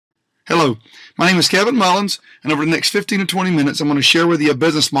Hello, my name is Kevin Mullens, and over the next 15 to 20 minutes, I'm going to share with you a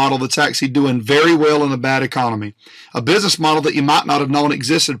business model that's actually doing very well in a bad economy. A business model that you might not have known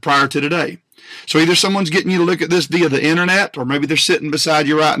existed prior to today. So either someone's getting you to look at this via the internet, or maybe they're sitting beside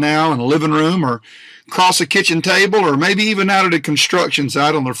you right now in a living room, or across a kitchen table, or maybe even out at a construction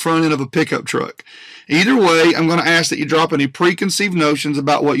site on the front end of a pickup truck. Either way, I'm going to ask that you drop any preconceived notions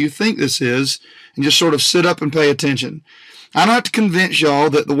about what you think this is, and just sort of sit up and pay attention. I don't have to convince y'all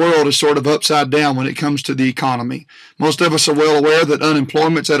that the world is sort of upside down when it comes to the economy. Most of us are well aware that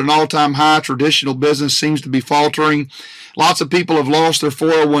unemployment's at an all-time high. Traditional business seems to be faltering. Lots of people have lost their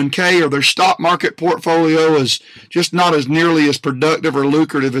 401k, or their stock market portfolio is just not as nearly as productive or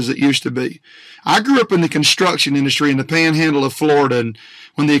lucrative as it used to be. I grew up in the construction industry in the panhandle of Florida, and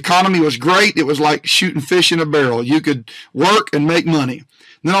when the economy was great, it was like shooting fish in a barrel. You could work and make money.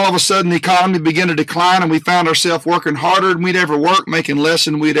 Then all of a sudden the economy began to decline, and we found ourselves working harder than we'd ever worked, making less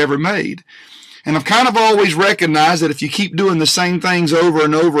than we'd ever made. And I've kind of always recognized that if you keep doing the same things over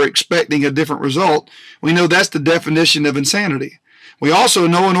and over expecting a different result, we know that's the definition of insanity. We also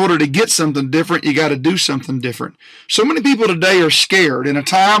know in order to get something different, you got to do something different. So many people today are scared. In a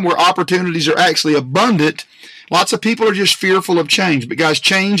time where opportunities are actually abundant, lots of people are just fearful of change. But guys,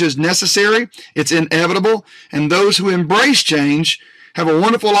 change is necessary. It's inevitable. And those who embrace change have a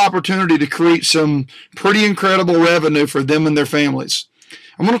wonderful opportunity to create some pretty incredible revenue for them and their families.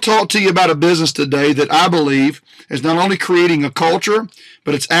 I'm going to talk to you about a business today that I believe is not only creating a culture,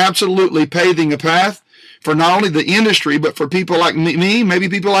 but it's absolutely paving a path for not only the industry, but for people like me, maybe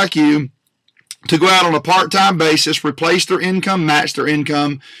people like you, to go out on a part-time basis, replace their income, match their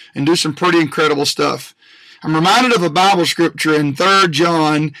income, and do some pretty incredible stuff. I'm reminded of a Bible scripture in 3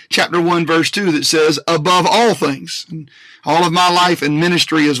 John chapter 1, verse 2 that says, above all things. And all of my life in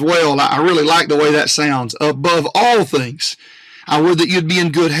ministry as well, I really like the way that sounds. Above all things, I would that you'd be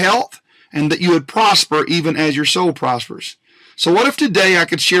in good health and that you would prosper even as your soul prospers. So what if today I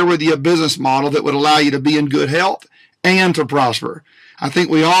could share with you a business model that would allow you to be in good health and to prosper? I think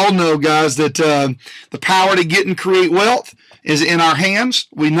we all know, guys, that the power to get and create wealth is in our hands.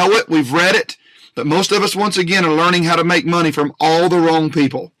 We know it. We've read it. But most of us, once again, are learning how to make money from all the wrong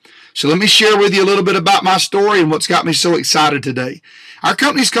people. So let me share with you a little bit about my story and what's got me so excited today. Our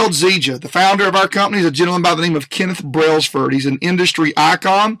company is called Zija. The founder of our company is a gentleman by the name of Kenneth Brailsford. He's an industry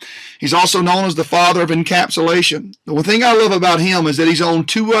icon. He's also known as the father of encapsulation. The one thing I love about him is that he's owned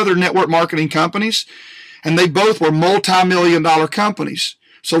 2 other network marketing companies, and they both were multi-million-dollar companies.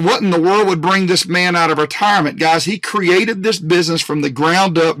 So what in the world would bring this man out of retirement? Guys, he created this business from the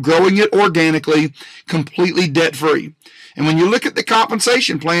ground up, growing it organically, completely debt-free. And when you look at the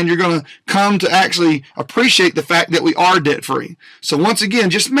compensation plan, you're going to come to actually appreciate the fact that we are debt-free. So once again,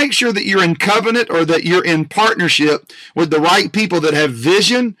 just make sure that you're in covenant or that you're in partnership with the right people that have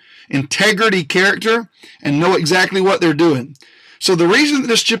vision, integrity, character, and know exactly what they're doing. So the reason that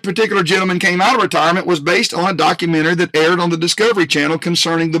this particular gentleman came out of retirement was based on a documentary that aired on the Discovery Channel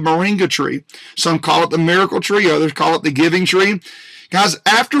concerning the moringa tree. Some call it the miracle tree, others call it the giving tree. Guys,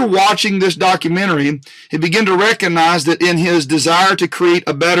 after watching this documentary, he began to recognize that in his desire to create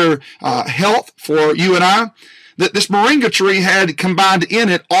a better health for you and I, that this moringa tree had combined in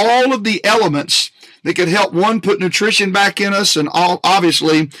it all of the elements that could help, one, put nutrition back in us and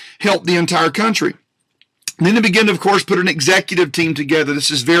obviously help the entire country. And then he began to, of course, put an executive team together. This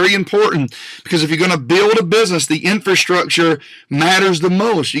is very important because if you're going to build a business, the infrastructure matters the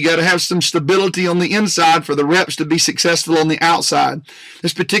most. You got to have some stability on the inside for the reps to be successful on the outside.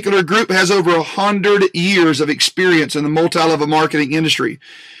 This particular group has over 100 years of experience in the multi-level marketing industry.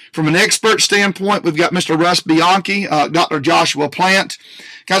 From an expert standpoint, we've got Mr. Russ Bianchi, Dr. Joshua Plant.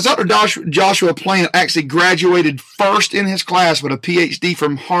 Guys, Dr. Joshua Plant actually graduated first in his class with a PhD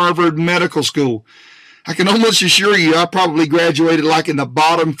from Harvard Medical School. I can almost assure you I probably graduated like in the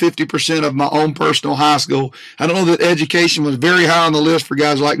bottom 50% of my own personal high school. I don't know that education was very high on the list for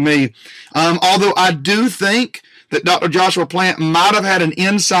guys like me. Although I do think that Dr. Joshua Plant might have had an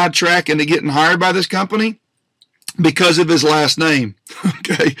inside track into getting hired by this company because of his last name.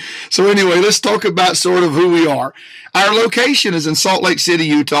 Okay, so anyway, let's talk about sort of who we are. Our location is in Salt Lake City,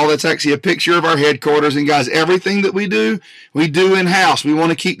 Utah. That's actually a picture of our headquarters. And guys, everything that we do in-house. We want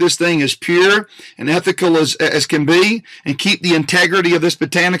to keep this thing as pure and ethical as can be and keep the integrity of this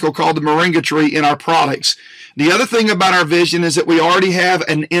botanical called the moringa tree in our products. The other thing about our vision is that we already have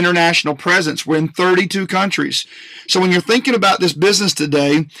an international presence. We're in 32 countries. So when you're thinking about this business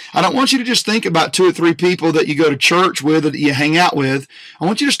today, I don't want you to just think about 2 or 3 people that you go to church with or that you hang out with. with, I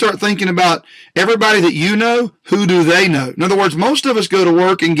want you to start thinking about everybody that you know, who do they know? In other words, most of us go to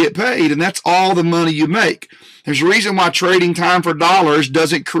work and get paid, and that's all the money you make. There's a reason why trading time for dollars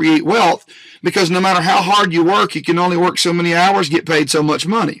doesn't create wealth, because no matter how hard you work, you can only work so many hours, get paid so much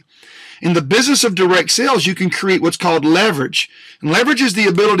money. In the business of direct sales, you can create what's called leverage. And leverage is the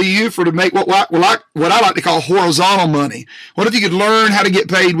ability to make what I like to call horizontal money. What if you could learn how to get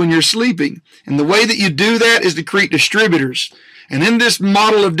paid when you're sleeping? And the way that you do that is to create distributors. And in this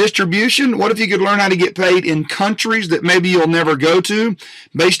model of distribution, what if you could learn how to get paid in countries that maybe you'll never go to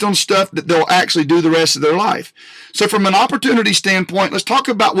based on stuff that they'll actually do the rest of their life? So from an opportunity standpoint, let's talk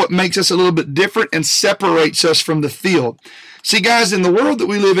about what makes us a little bit different and separates us from the field. See, guys, in the world that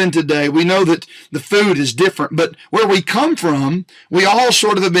we live in today, we know that the food is different, but where we come from, we all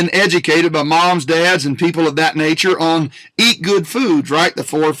sort of have been educated by moms, dads, and people of that nature on eat good foods, right? The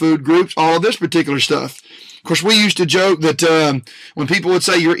 4 food groups, all of this particular stuff. Of course, we used to joke that when people would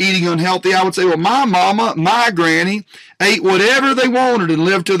say you're eating unhealthy, I would say, well, my mama, my granny ate whatever they wanted and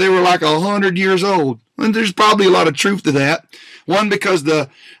lived till they were like 100 years old. And there's probably a lot of truth to that. One, because the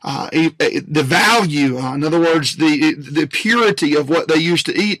value, in other words, the purity of what they used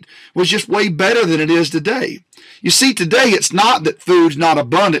to eat was just way better than it is today. You see, today it's not that food's not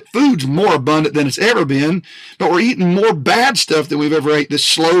abundant. Food's more abundant than it's ever been, but we're eating more bad stuff than we've ever ate. This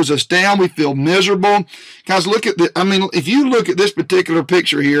slows us down. We feel miserable. Guys, look at if you look at this particular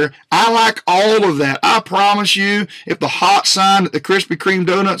picture here, I like all of that. I promise you, if the hot sign that the Krispy Kreme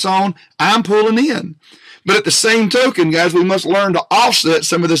donut's on, I'm pulling in. But at the same token, guys, we must learn to offset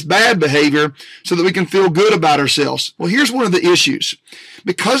some of this bad behavior so that we can feel good about ourselves. Well, here's one of the issues.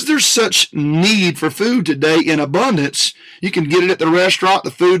 Because there's such need for food today in abundance, you can get it at the restaurant,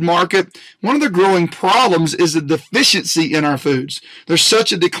 the food market. One of the growing problems is the deficiency in our foods. There's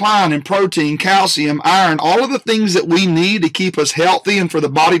such a decline in protein, calcium, iron, all of the things that we need to keep us healthy and for the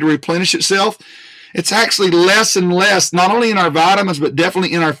body to replenish itself. It's actually less and less, not only in our vitamins, but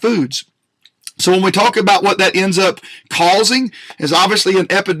definitely in our foods. So when we talk about what that ends up causing is obviously an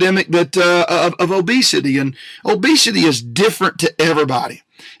epidemic that of obesity, and obesity is different to everybody.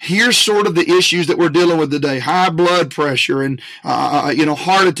 Here's sort of the issues that we're dealing with today: high blood pressure and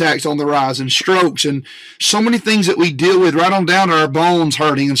heart attacks on the rise and strokes and so many things that we deal with right on down to our bones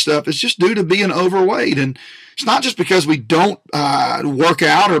hurting and stuff. It's just due to being overweight. And it's not just because we don't work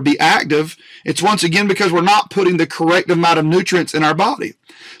out or be active. It's once again because we're not putting the correct amount of nutrients in our body.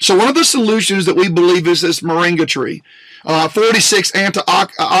 So one of the solutions that we believe is this moringa tree. 46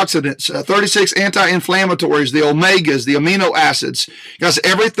 antioxidants, 36 anti-inflammatories, the omegas, the amino acids. Guys,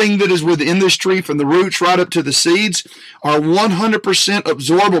 everything that is within this tree, from the roots right up to the seeds, are 100%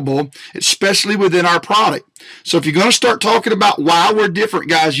 absorbable, especially within our product. So if you're going to start talking about why we're different,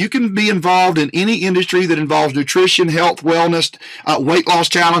 guys, you can be involved in any industry that involves nutrition, health, wellness, weight loss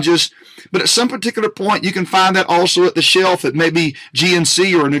challenges. But at some particular point, you can find that also at the shelf at maybe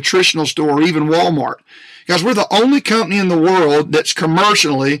GNC or a nutritional store or even Walmart. Guys, we're the only company in the world that's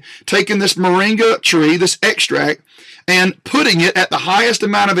commercially taken this moringa tree, this extract, and putting it at the highest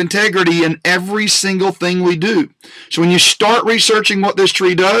amount of integrity in every single thing we do. So when you start researching what this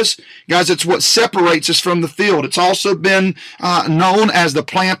tree does, guys, it's what separates us from the field. It's also been known as the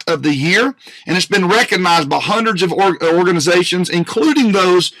plant of the year, and it's been recognized by hundreds of organizations, including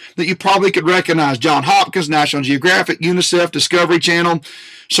those that you probably could recognize: Johns Hopkins, National Geographic, UNICEF, Discovery Channel.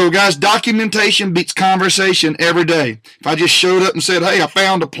 So guys, documentation beats conversation every day. If I just showed up and said, hey, I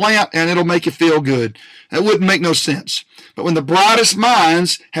found a plant and it'll make you feel good, that wouldn't make no sense. But when the brightest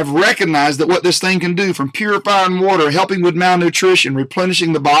minds have recognized that what this thing can do, from purifying water, helping with malnutrition,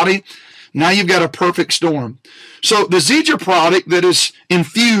 replenishing the body, now you've got a perfect storm. So the Zija product that is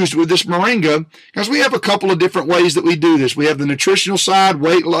infused with this moringa, guys, we have a couple of different ways that we do this. We have the nutritional side,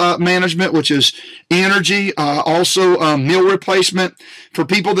 weight management, which is energy, also meal replacement. For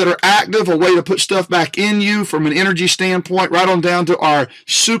people that are active, a way to put stuff back in you from an energy standpoint, right on down to our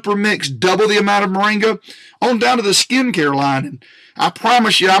super mix, double the amount of moringa, on down to the skincare line. And I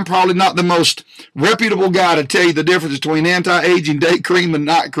promise you, I'm probably not the most reputable guy to tell you the difference between anti-aging day cream and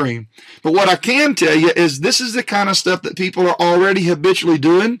night cream. But what I can tell you is this is the kind of stuff that people are already habitually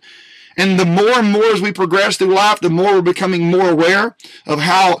doing. And the more and more as we progress through life, the more we're becoming more aware of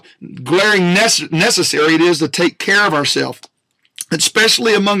how glaring necessary it is to take care of ourselves.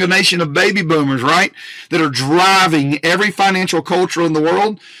 Especially among a nation of baby boomers, right, that are driving every financial culture in the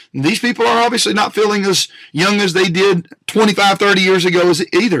world. These people are obviously not feeling as young as they did 25, 30 years ago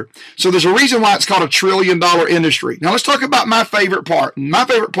either. So there's a reason why it's called $1 trillion industry. Now let's talk about my favorite part. My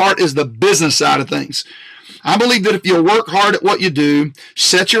favorite part is the business side of things. I believe that if you'll work hard at what you do,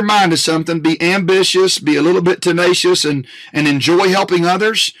 set your mind to something, be ambitious, be a little bit tenacious, and enjoy helping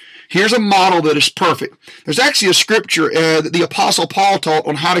others, here's a model that is perfect. There's actually a scripture that the Apostle Paul taught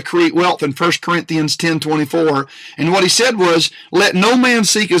on how to create wealth in 1 Corinthians 10:24. And what he said was, let no man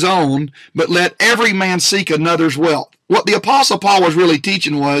seek his own, but let every man seek another's wealth. What the Apostle Paul was really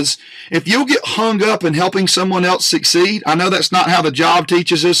teaching was, if you'll get hung up in helping someone else succeed, I know that's not how the job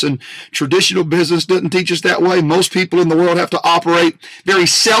teaches us, and traditional business doesn't teach us that way. Most people in the world have to operate very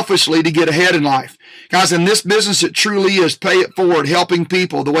selfishly to get ahead in life. Guys, in this business, it truly is pay it forward, helping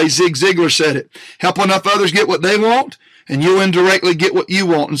people, the way Zig Ziglar said it. Help enough others get what they want, and you'll indirectly get what you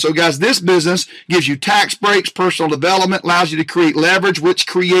want. And so, guys, this business gives you tax breaks, personal development, allows you to create leverage, which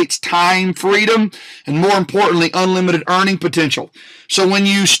creates time freedom, and more importantly, unlimited earning potential. So when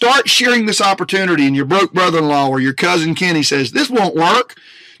you start sharing this opportunity and your broke brother-in-law or your cousin Kenny says, this won't work,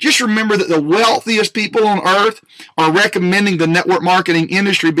 just remember that the wealthiest people on earth are recommending the network marketing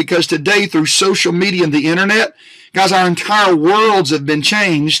industry, because today, through social media and the internet, guys, our entire worlds have been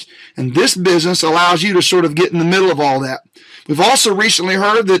changed, and this business allows you to sort of get in the middle of all that. We've also recently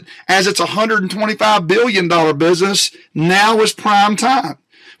heard that as it's a $125 billion business, now is prime time.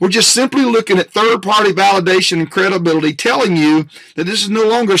 We're just simply looking at third-party validation and credibility telling you that this is no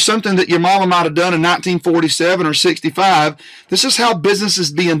longer something that your mama might have done in 1947 or 65. This is how business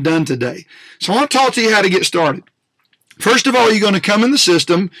is being done today. So I want to talk to you how to get started. First of all, you're going to come in the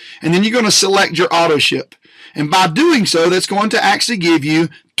system, and then you're going to select your AUTOSHIP. And by doing so, that's going to actually give you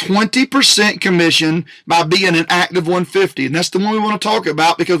 20% commission by being an active 150. And that's the one we want to talk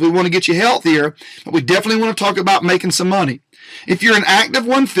about, because we want to get you healthier, but we definitely want to talk about making some money. If you're an active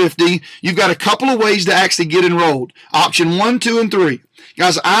 150, you've got a couple of ways to actually get enrolled. Option 1, 2, and 3.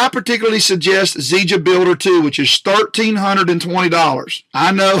 Guys, I particularly suggest Zija Builder 2, which is $1,320.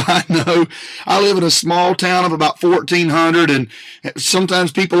 I know. I live in a small town of about 1,400, and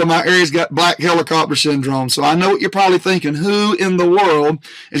sometimes people in my area's got black helicopter syndrome. So I know what you're probably thinking. Who in the world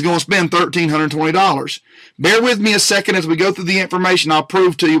is going to spend $1,320? Bear with me a second as we go through the information. I'll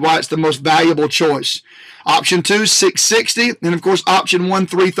prove to you why it's the most valuable choice. Option 2, $660, and of course option 1,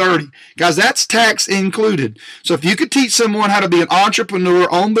 $330. Guys, that's tax included. So if you could teach someone how to be an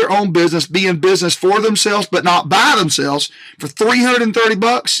entrepreneur, own their own business, be in business for themselves but not by themselves for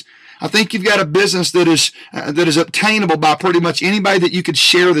 $330, I think you've got a business that is obtainable by pretty much anybody that you could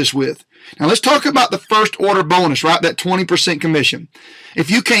share this with. Now let's talk about the first order bonus, right? That 20% commission. If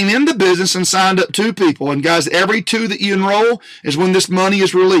you came into business and signed up 2 people, and guys, every 2 that you enroll is when this money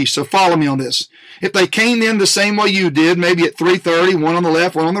is released. So follow me on this. If they came in the same way you did, maybe at 330, one on the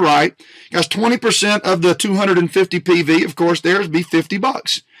left, one on the right, guys, 20% of the 250 PV, of course, theirs be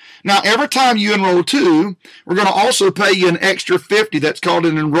 $50. Now, every time you enroll 2, we're going to also pay you an extra $50. That's called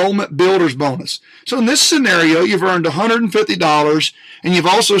an enrollment builder's bonus. So in this scenario, you've earned $150, and you've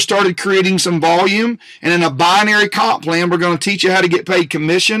also started creating some volume. And in a binary comp plan, we're going to teach you how to get paid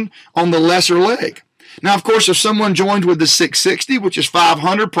commission on the lesser leg. Now, of course, if someone joined with the 660, which is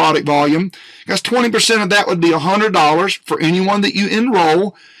 500 product volume, that's 20% of that would be $100 for anyone that you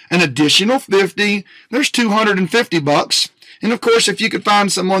enroll. An additional $50, there's $250. And of course, if you could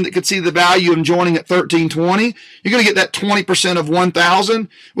find someone that could see the value in joining at $1,320, you're going to get that 20% of $1,000,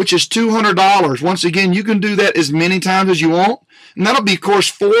 which is $200. Once again, you can do that as many times as you want. And that'll be, of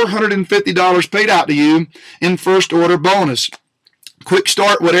course, $450 paid out to you in first order bonus. Quick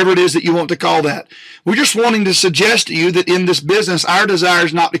start, whatever it is that you want to call that. We're just wanting to suggest to you that in this business, our desire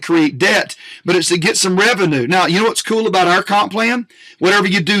is not to create debt, but it's to get some revenue. Now, you know what's cool about our comp plan? Whatever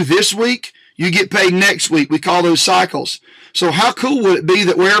you do this week, you get paid next week. We call those cycles. So how cool would it be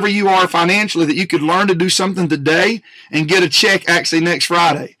that wherever you are financially, that you could learn to do something today and get a check actually next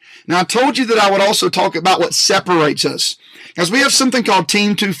Friday? Now, I told you that I would also talk about what separates us. As we have something called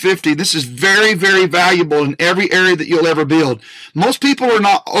Team 250, this is very, very valuable in every area that you'll ever build. Most people are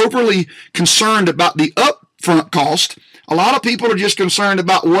not overly concerned about the upfront cost. A lot of people are just concerned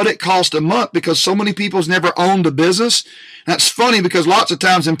about what it costs a month, because so many people's never owned a business. That's funny, because lots of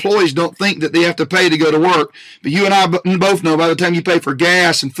times employees don't think that they have to pay to go to work. But you and I both know by the time you pay for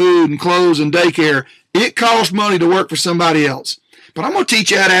gas and food and clothes and daycare, it costs money to work for somebody else. But I'm going to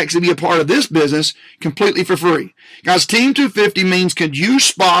teach you how to actually be a part of this business completely for free. Guys, Team 250 means could you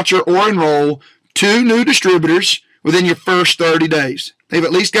sponsor or enroll 2 new distributors within your first 30 days. They've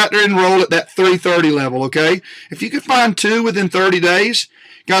at least got to enroll at that 330 level, okay? If you could find 2 within 30 days,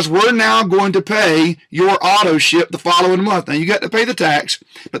 guys, we're now going to pay your AUTOSHIP the following month. Now, you got to pay the tax,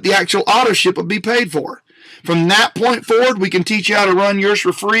 but the actual AUTOSHIP will be paid for. From that point forward, we can teach you how to run yours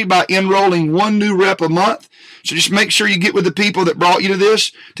for free by enrolling 1 new rep a month. So just make sure you get with the people that brought you to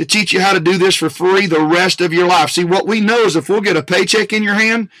this to teach you how to do this for free the rest of your life. See, what we know is if we'll get a paycheck in your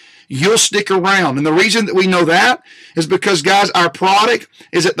hand, you'll stick around. And the reason that we know that is because, guys, our product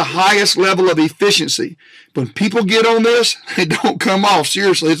is at the highest level of efficiency. When people get on this, they don't come off.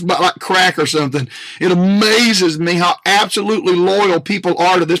 Seriously, it's about like crack or something. It amazes me how absolutely loyal people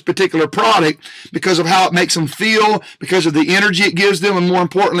are to this particular product because of how it makes them feel, because of the energy it gives them, and more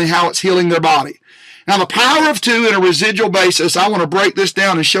importantly, how it's healing their body. Now, the power of two in a residual basis, I want to break this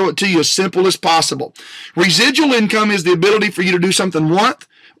down and show it to you as simple as possible. Residual income is the ability for you to do something once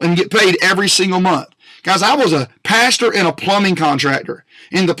and get paid every single month. Guys, I was a pastor and a plumbing contractor.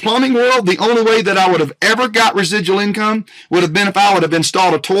 In the plumbing world, the only way that I would have ever got residual income would have been if I would have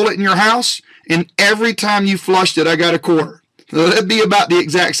installed a toilet in your house, and every time you flushed it, I got a quarter. So that'd be about the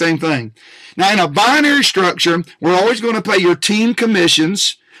exact same thing. Now, in a binary structure, we're always going to pay your team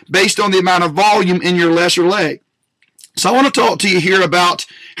commissions based on the amount of volume in your lesser leg. So I want to talk to you here about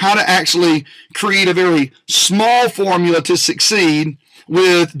how to actually create a very small formula to succeed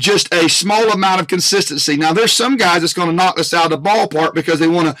with just a small amount of consistency. Now, there's some guys that's going to knock us out of the ballpark because they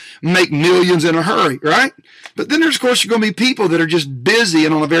want to make millions in a hurry, right? But then there's, of course, going to be people that are just busy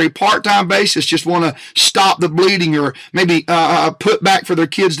and on a very part-time basis just want to stop the bleeding or maybe put back for their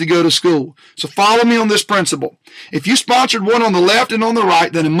kids to go to school. So follow me on this principle. If you sponsored one on the left and on the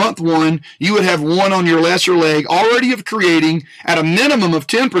right, then in month one, you would have one on your lesser leg already of creating, at a minimum of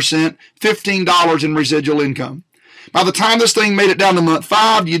 10%, $15 in residual income. By the time this thing made it down to month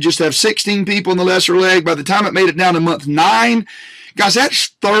 5, you just have 16 people in the lesser leg. By the time it made it down to month 9, guys, that's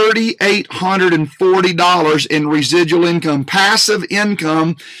 $3,840 in residual income, passive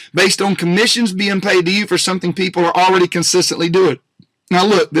income based on commissions being paid to you for something people are already consistently doing. Now,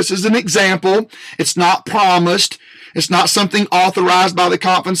 look, this is an example. It's not promised. It's not something authorized by the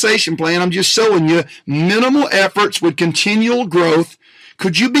compensation plan. I'm just showing you minimal efforts with continual growth.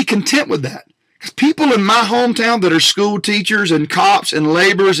 Could you be content with that? People in my hometown that are school teachers and cops and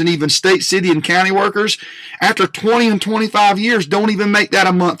laborers and even state, city, and county workers, after 20 and 25 years, don't even make that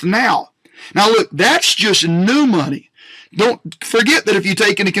a month now. Now, look, that's just new money. Don't forget that if you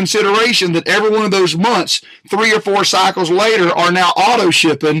take into consideration that every one of those months, 3 or 4 cycles later, are now auto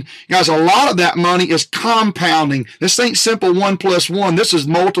shipping, guys, a lot of that money is compounding. This ain't simple 1 + 1. This is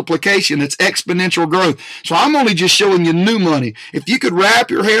multiplication. It's exponential growth. So I'm only just showing you new money. If you could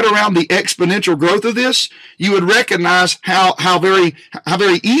wrap your head around the exponential growth of this, you would recognize how very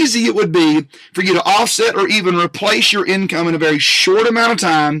easy it would be for you to offset or even replace your income in a very short amount of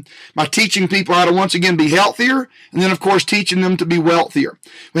time by teaching people how to once again be healthier, and then, of course, teaching them to be wealthier.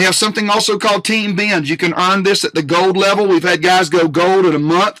 We have something also called team bins. You can earn this at the gold level. We've had guys go gold in a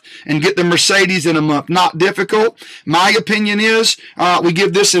month and get the Mercedes in a month. Not difficult. My opinion is we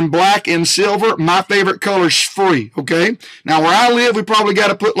give this in black and silver. My favorite color is free, okay? Now, where I live, we probably got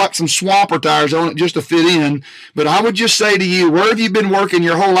to put like some swamper tires on it just to fit in. But I would just say to you, where have you been working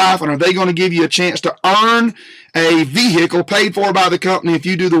your whole life, and are they going to give you a chance to earn a vehicle paid for by the company if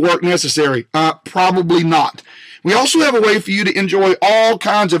you do the work necessary? Probably not. We also have a way for you to enjoy all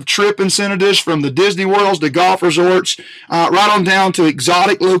kinds of trip incentives, from the Disney Worlds to golf resorts, right on down to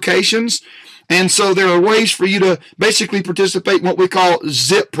exotic locations. And so there are ways for you to basically participate in what we call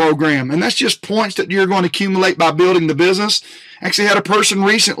ZIP program. And that's just points that you're going to accumulate by building the business. Actually had a person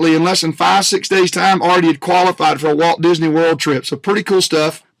recently in less than 5-6 days time already had qualified for a Walt Disney World trip. So pretty cool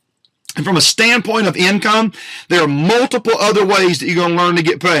stuff. And from a standpoint of income, there are multiple other ways that you're going to learn to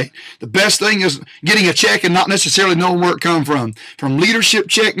get paid. The best thing is getting a check and not necessarily knowing where it comes from. From leadership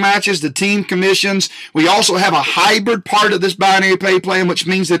check matches to team commissions, we also have a hybrid part of this binary pay plan, which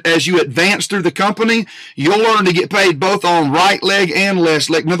means that as you advance through the company, you'll learn to get paid both on right leg and left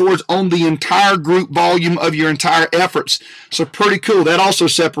leg. In other words, on the entire group volume of your entire efforts. So pretty cool. That also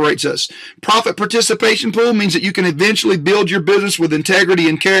separates us. Profit participation pool means that you can eventually build your business with integrity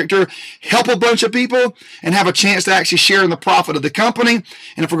and character, help a bunch of people, and have a chance to actually share in the profit of the company.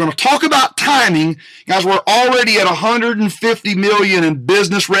 And if we're going to talk about timing, guys, we're already at $150 million in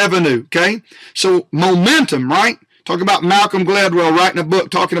business revenue, okay? So momentum, right? Talk about Malcolm Gladwell writing a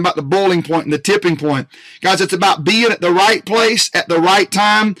book talking about the boiling point and the tipping point. Guys, it's about being at the right place at the right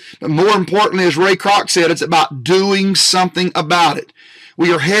time. But more importantly, as Ray Kroc said, it's about doing something about it.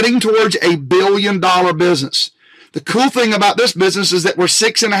 We are heading towards a $1 billion business. The cool thing about this business is that we're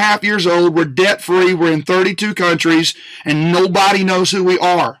 6.5 years old, we're debt-free, we're in 32 countries, and nobody knows who we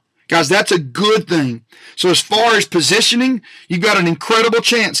are. Guys, that's a good thing. So as far as positioning, you've got an incredible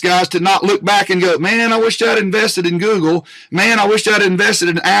chance, guys, to not look back and go, man, I wish I'd invested in Google. Man, I wish I'd invested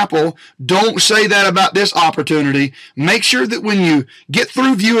in Apple. Don't say that about this opportunity. Make sure that when you get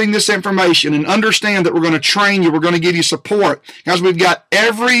through viewing this information and understand that we're going to train you, we're going to give you support. Guys, we've got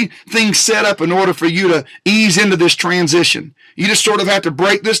everything set up in order for you to ease into this transition. You just sort of have to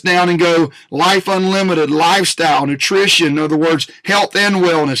break this down and go life unlimited, lifestyle, nutrition, in other words, health and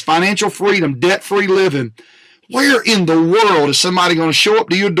wellness, financial freedom, debt-free living. Where in the world is somebody going to show up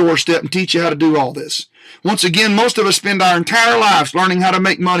to your doorstep and teach you how to do all this? Once again, most of us spend our entire lives learning how to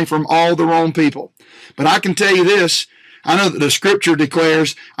make money from all the wrong people. But I can tell you this, I know that the scripture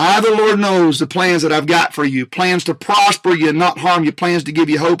declares, I, the Lord, knows the plans that I've got for you, plans to prosper you and not harm you, plans to give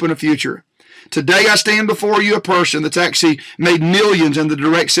you hope and a future. Today, I stand before you a person that's actually made millions in the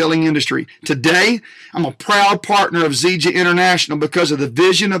direct selling industry. Today, I'm a proud partner of Zija International because of the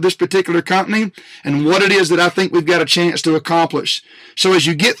vision of this particular company and what it is that I think we've got a chance to accomplish. So as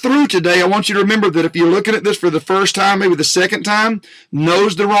you get through today, I want you to remember that if you're looking at this for the first time, maybe the second time,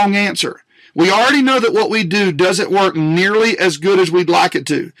 knows the wrong answer. We already know that what we do doesn't work nearly as good as we'd like it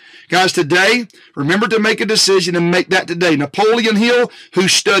to. Guys, today, remember to make a decision and make that today. Napoleon Hill, who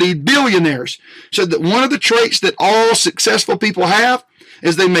studied billionaires, said that one of the traits that all successful people have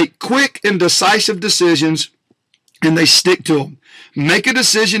is they make quick and decisive decisions and they stick to them. Make a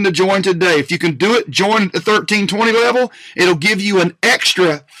decision to join today. If you can do it, join at the 1320 level. It'll give you an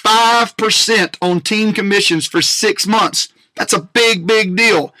extra 5% on team commissions for 6 months. That's a big, big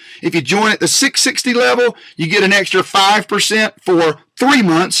deal. If you join at the 660 level, you get an extra 5% for 3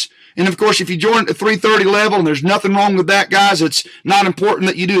 months. And of course, if you join at the 330 level, and there's nothing wrong with that, guys, it's not important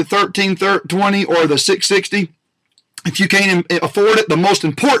that you do the 1320 or the 660. If you can't afford it, the most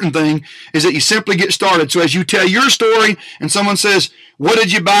important thing is that you simply get started. So as you tell your story and someone says, what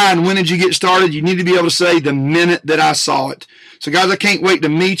did you buy and when did you get started? You need to be able to say the minute that I saw it. So guys, I can't wait to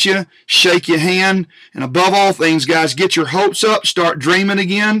meet you, shake your hand, and above all things, guys, get your hopes up, start dreaming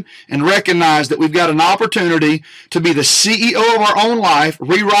again, and recognize that we've got an opportunity to be the CEO of our own life,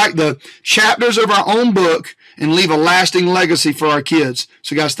 rewrite the chapters of our own book, and leave a lasting legacy for our kids.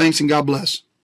 So guys, thanks and God bless.